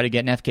and try to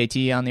get an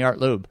FKT on the Art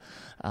Lobe,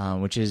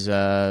 which is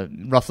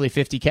roughly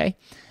 50K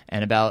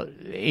and about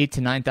 8,000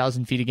 to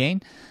 9,000 feet of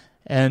gain.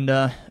 And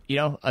I'm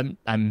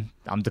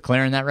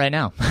declaring that right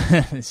now.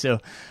 So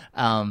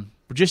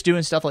we're just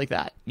doing stuff like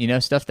that,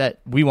 stuff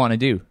that we want to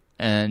do.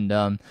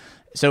 And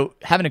so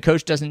having a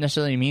coach doesn't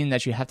necessarily mean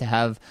that you have to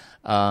have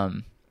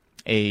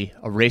a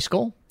race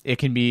goal. It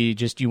can be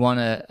just you want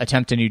to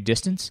attempt a new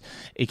distance.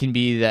 It can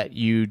be that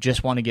you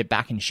just want to get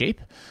back in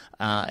shape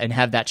and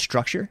have that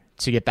structure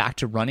to get back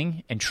to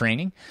running and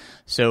training.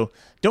 So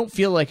don't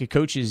feel like a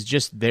coach is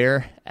just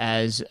there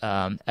as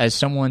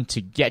someone to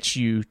get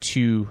you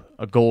to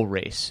a goal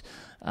race.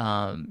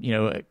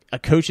 A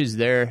coach is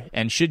there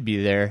and should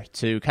be there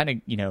to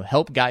kind of,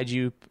 help guide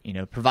you,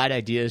 provide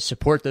ideas,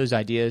 support those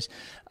ideas,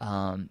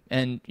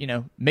 and,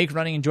 make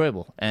running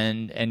enjoyable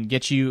and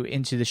get you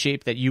into the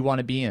shape that you want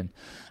to be in.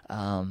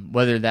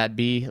 Whether that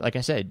be, like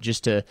I said,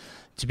 just to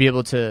be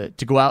able to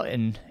go out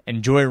and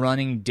enjoy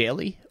running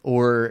daily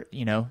or,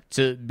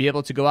 to be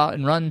able to go out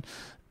and run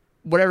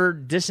whatever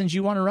distance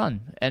you want to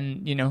run.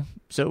 And,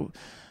 so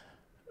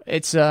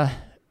it's a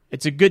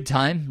good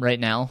time right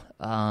now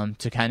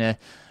to kind of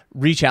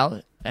reach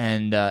out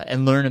and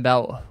learn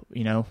about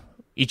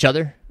each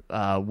other,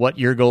 what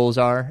your goals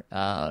are.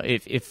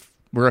 If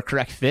we're a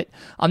correct fit,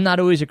 I'm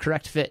not always a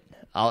correct fit.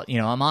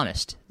 I'm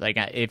honest. Like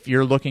if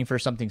you're looking for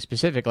something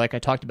specific, like I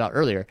talked about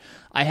earlier,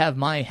 I have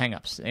my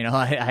hangups.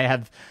 I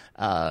have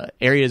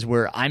areas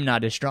where I'm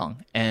not as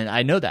strong, and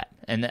I know that,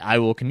 and I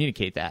will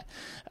communicate that.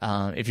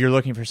 If you're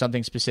looking for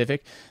something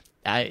specific,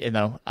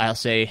 I'll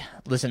say,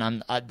 listen,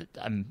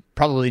 I'm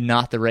probably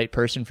not the right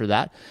person for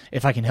that.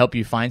 If I can help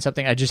you find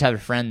something, I just had a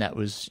friend that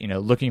was,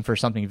 looking for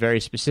something very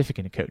specific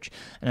in a coach,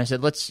 and I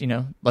said, let's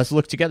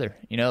look together.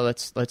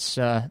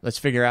 Let's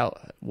figure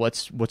out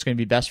what's going to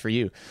be best for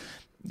you.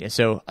 Yeah,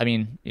 so I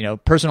mean,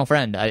 personal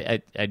friend.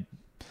 I'd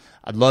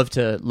love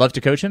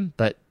to coach him,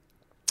 but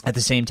at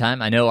the same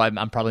time, I know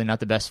I'm probably not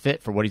the best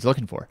fit for what he's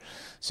looking for.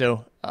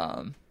 So,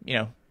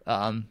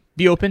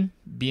 be open.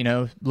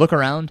 Look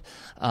around.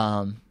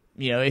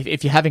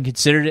 If you haven't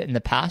considered it in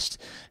the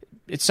past,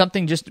 it's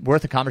something just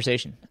worth a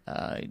conversation.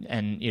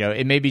 And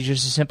it may be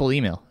just a simple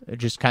email.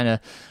 Just kind of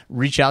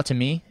reach out to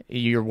me.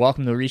 You're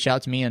welcome to reach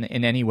out to me in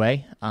any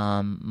way.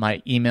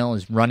 My email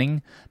is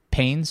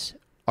runningpains,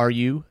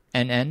 runningpains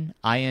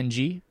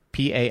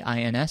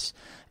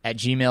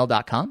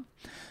 @gmail.com.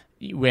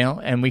 Well,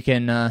 and we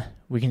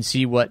can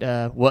see what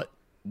it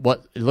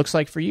looks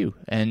like for you,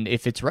 and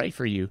if it's right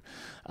for you.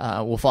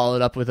 We'll follow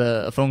it up with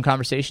a phone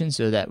conversation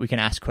so that we can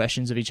ask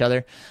questions of each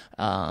other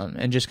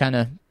and just kind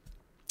of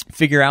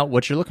figure out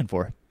what you're looking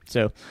for.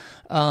 So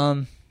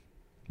I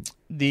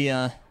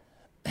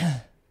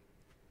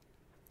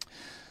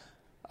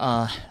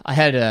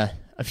had a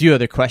few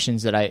other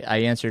questions that I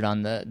answered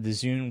on the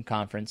Zoom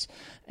conference,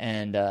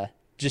 and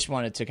just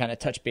wanted to kind of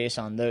touch base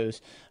on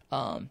those.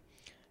 There's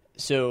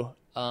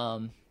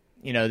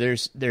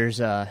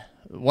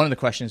one of the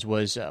questions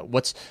was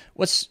what's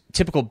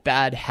typical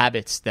bad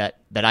habits that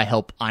I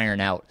help iron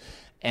out.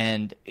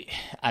 And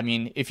I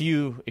mean, if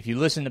you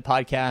listen to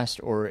podcasts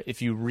or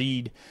if you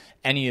read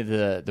any of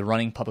the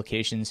running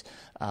publications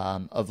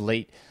of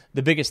late,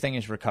 the biggest thing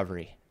is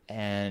recovery.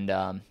 And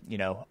are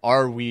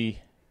we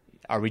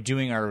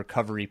doing our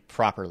recovery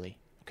properly?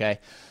 Okay,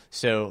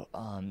 so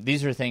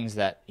these are things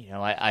that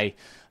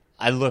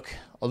I look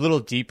a little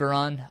deeper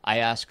on. I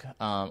ask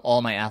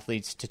all my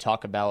athletes to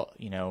talk about,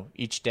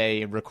 each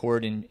day,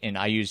 record, and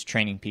I use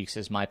Training Peaks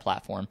as my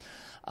platform.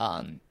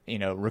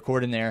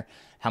 Record in there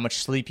how much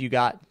sleep you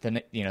got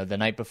the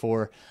night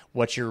before,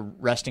 what your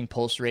resting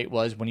pulse rate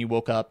was when you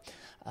woke up.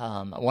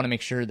 I want to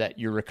make sure that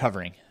you're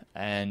recovering,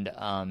 and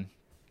I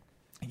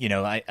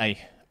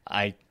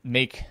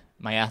make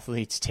my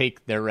athletes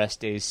take their rest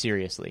days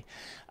seriously.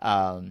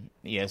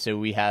 So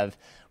we have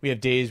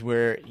days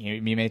where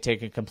you may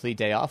take a complete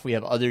day off. We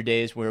have other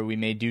days where we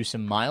may do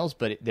some miles,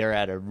 but they're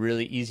at a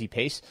really easy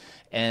pace.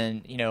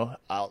 And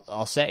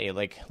I'll say,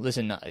 like,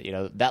 listen,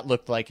 that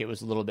looked like it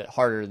was a little bit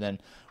harder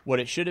than what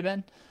it should have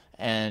been.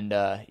 And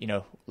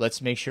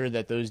let's make sure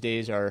that those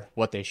days are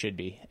what they should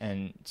be.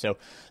 And so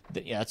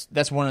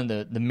that's one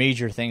of the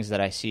major things that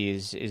I see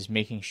is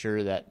making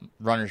sure that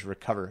runners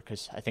recover,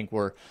 because I think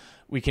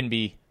we can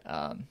be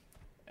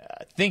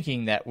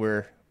thinking that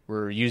we're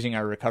using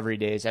our recovery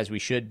days as we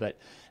should, but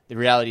the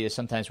reality is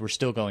sometimes we're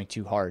still going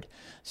too hard.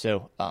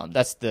 So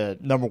that's the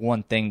number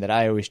one thing that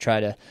I always try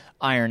to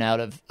iron out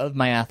of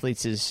my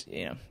athletes is,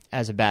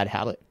 as a bad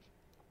habit.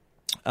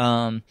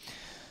 And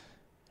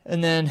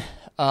then,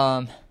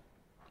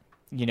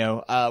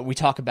 we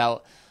talk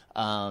about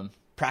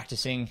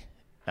practicing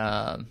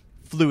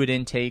fluid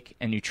intake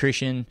and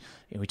nutrition.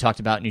 We talked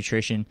about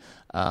nutrition,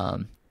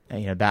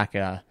 back,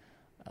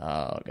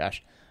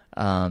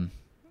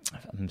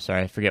 I'm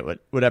sorry, I forget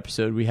what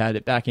episode we had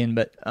it back in,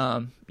 but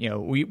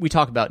we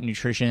talk about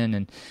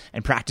nutrition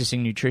and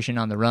practicing nutrition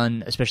on the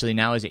run, especially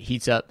now as it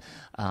heats up,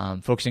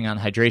 focusing on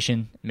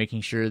hydration,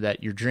 making sure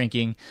that you're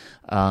drinking.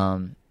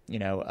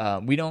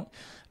 We don't.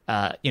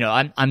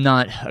 I'm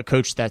not a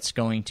coach that's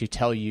going to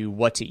tell you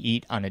what to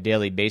eat on a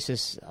daily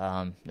basis.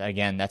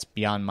 Again, that's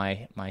beyond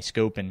my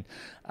scope and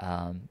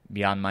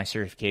beyond my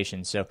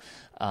certification. So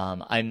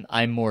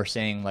I'm more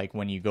saying, like,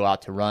 when you go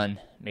out to run,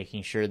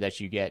 making sure that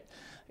you get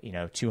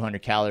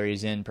 200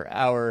 calories in per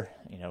hour.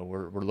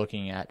 We're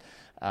looking at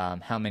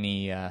how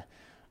many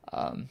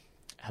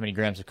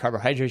grams of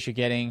carbohydrates you're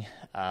getting,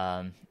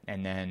 and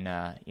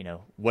then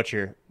what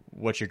you're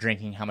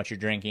drinking, how much you're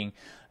drinking,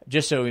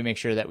 just so we make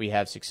sure that we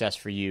have success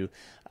for you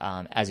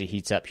as it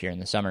heats up here in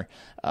the summer,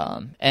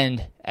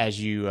 and as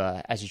you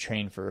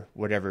train for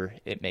whatever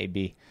it may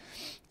be.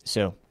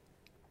 So,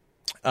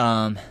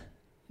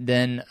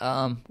 then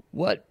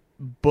what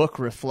book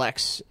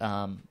reflects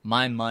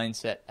my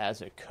mindset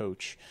as a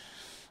coach?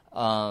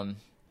 I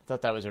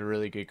thought that was a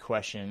really good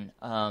question,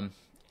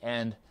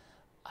 and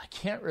I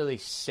can't really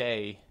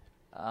say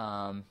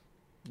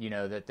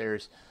that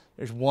there's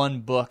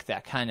one book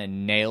that kind of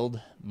nailed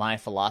my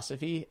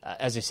philosophy.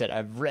 As I said,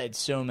 I've read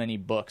so many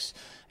books,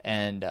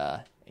 and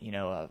I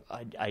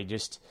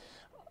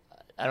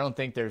don't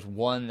think there's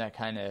one that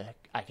kind of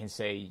I can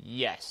say,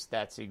 yes,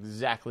 that's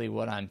exactly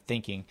what I'm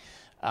thinking,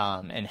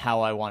 and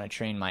how I want to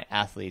train my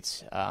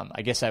athletes.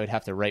 I guess I would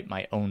have to write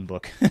my own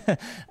book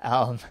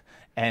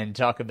and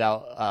talk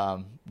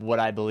about what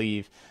I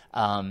believe,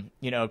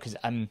 because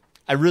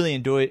I really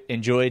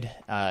enjoyed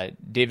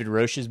David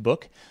Roche's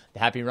book, The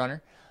Happy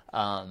Runner.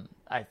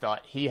 I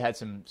thought he had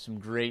some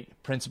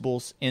great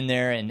principles in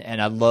there,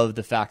 and I love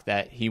the fact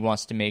that he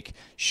wants to make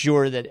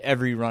sure that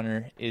every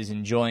runner is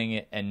enjoying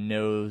it and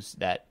knows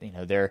that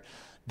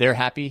they're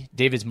happy.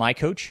 David's my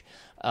coach,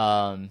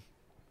 so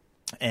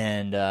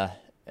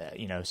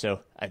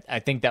I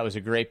think that was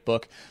a great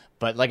book.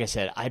 But like I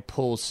said, I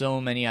pull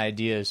so many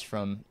ideas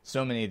from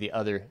so many of the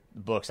other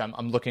books.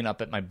 I'm looking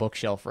up at my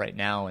bookshelf right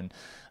now, and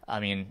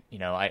I mean,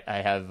 I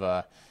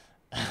have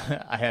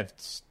I have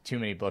too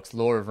many books.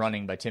 Lore of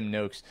Running by Tim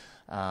Noakes,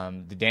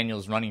 the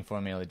Daniels Running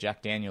Formula,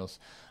 Jack Daniels,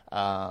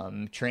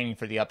 Training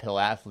for the Uphill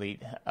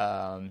Athlete,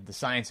 The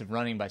Science of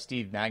Running by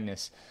Steve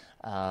Magnus,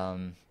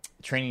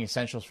 Training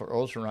Essentials for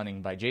Ultra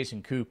Running by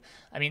Jason Koop.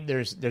 I mean,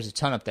 there's a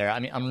ton up there. I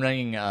mean, I'm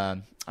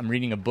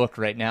reading a book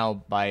right now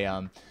by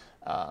I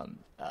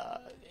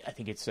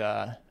think it's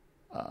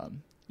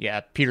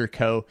Peter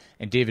Coe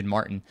and David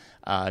Martin,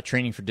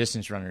 Training for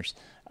Distance Runners.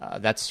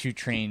 That's who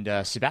trained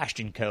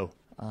Sebastian Coe,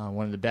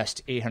 one of the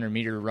best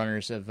 800-meter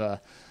runners of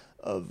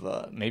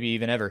maybe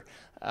even ever.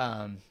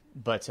 I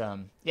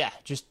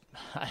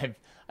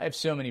have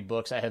so many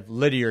books. I have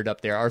Lydiard up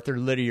there, Arthur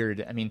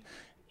Lydiard. I mean,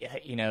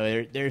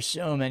 there's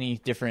so many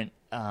different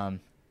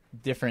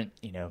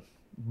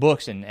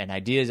books and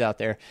ideas out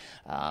there.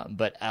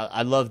 But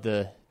I love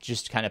the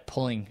just kind of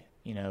pulling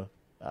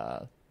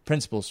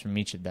principles from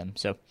each of them.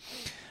 So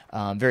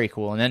very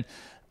cool. And then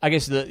I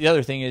guess the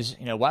other thing is,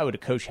 why would a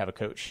coach have a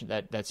coach?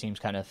 That seems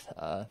kind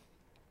of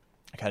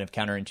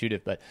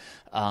counterintuitive, but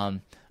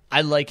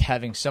I like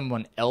having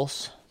someone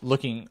else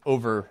looking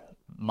over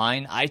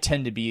mine. I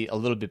tend to be a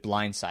little bit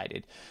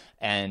blindsided,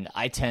 and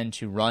I tend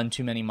to run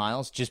too many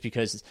miles just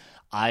because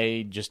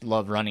I just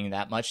love running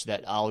that much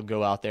that I'll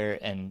go out there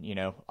and,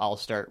 I'll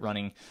start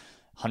running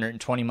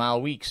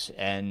 120-mile weeks,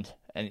 and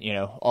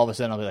all of a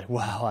sudden I'll be like,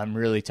 wow, I'm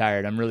really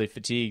tired. I'm really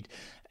fatigued.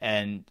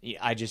 And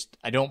I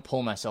don't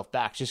pull myself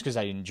back just because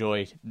I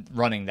enjoy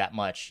running that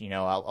much.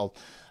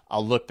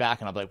 I'll look back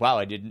and I'll be like, wow,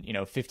 I did,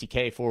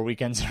 50K 4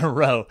 weekends in a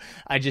row.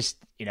 I just,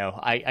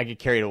 I get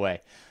carried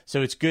away.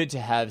 So it's good to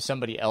have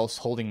somebody else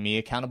holding me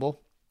accountable.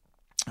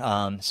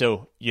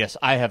 So yes,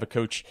 I have a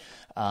coach,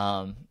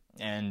 and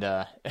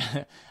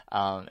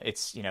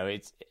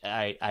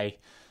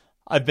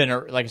I've been,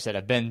 like I said,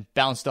 I've been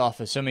bounced off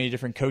of so many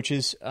different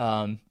coaches.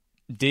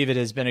 David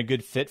has been a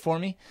good fit for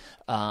me.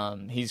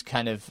 He's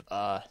kind of,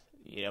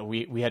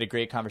 we had a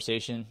great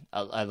conversation.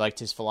 I liked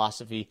his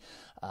philosophy.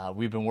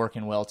 We've been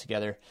working well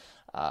together.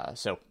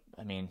 So,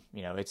 I mean,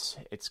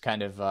 it's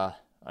kind of,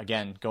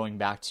 again, going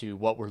back to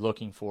what we're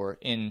looking for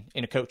in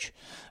a coach.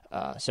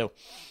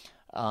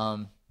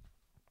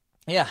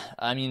 Yeah,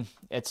 I mean,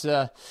 it's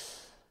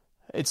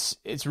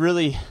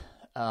really,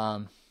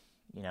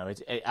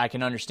 I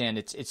can understand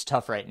it's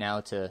tough right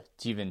now to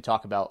even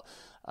talk about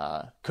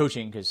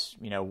coaching because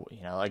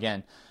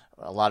again,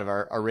 a lot of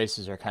our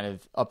races are kind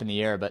of up in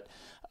the air, but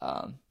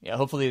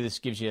hopefully this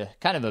gives you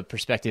kind of a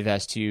perspective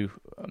as to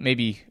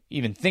maybe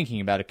even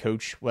thinking about a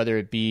coach, whether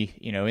it be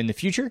in the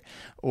future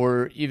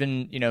or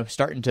even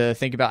starting to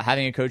think about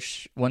having a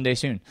coach one day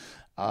soon.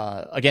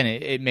 Again,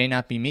 it may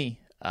not be me.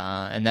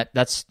 And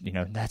that's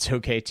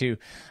okay too.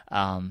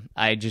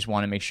 I just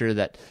want to make sure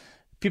that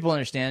people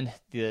understand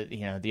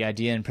the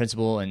idea and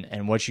principle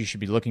and what you should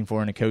be looking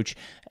for in a coach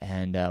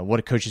and what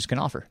a coaches can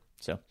offer.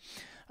 So,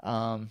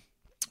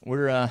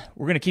 we're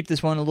going to keep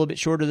this one a little bit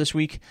shorter this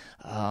week.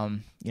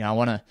 I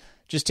want to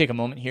just take a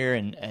moment here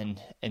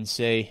and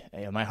say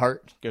my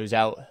heart goes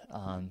out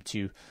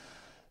to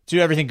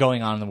everything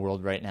going on in the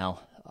world right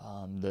now.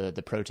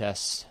 The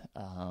protests,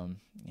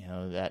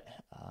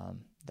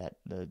 that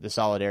the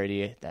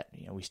solidarity that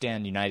we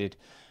stand united.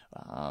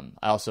 I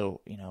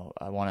also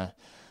I want to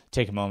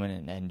take a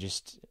moment and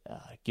just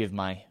give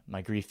my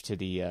grief to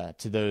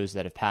those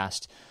that have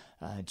passed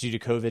due to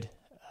COVID.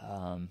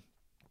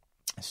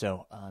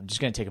 So I'm just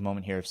going to take a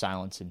moment here of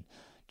silence and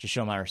just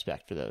show my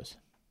respect for those.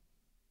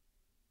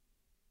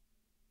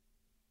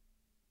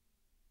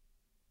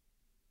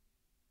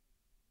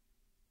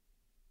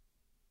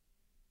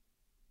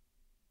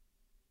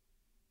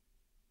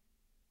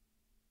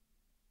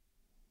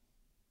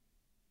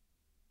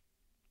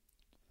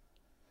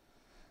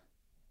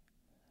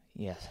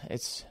 Yeah,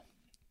 it's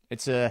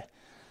a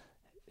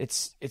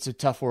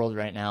tough world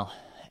right now,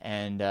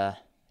 and I'm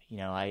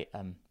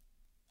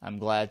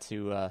glad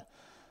to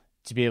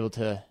be able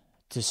to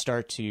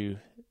start to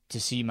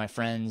see my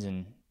friends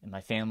and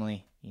my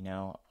family,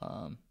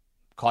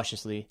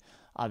 cautiously,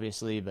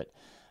 obviously, but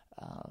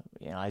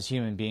as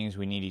human beings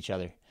we need each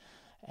other,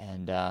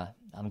 and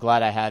I'm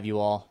glad I have you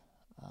all,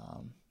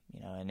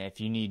 and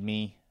if you need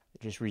me,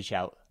 just reach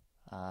out.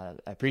 I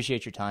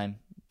appreciate your time,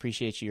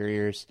 appreciate your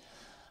ears.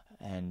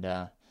 And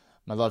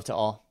my love to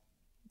all.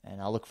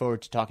 And I'll look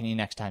forward to talking to you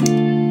next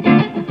time.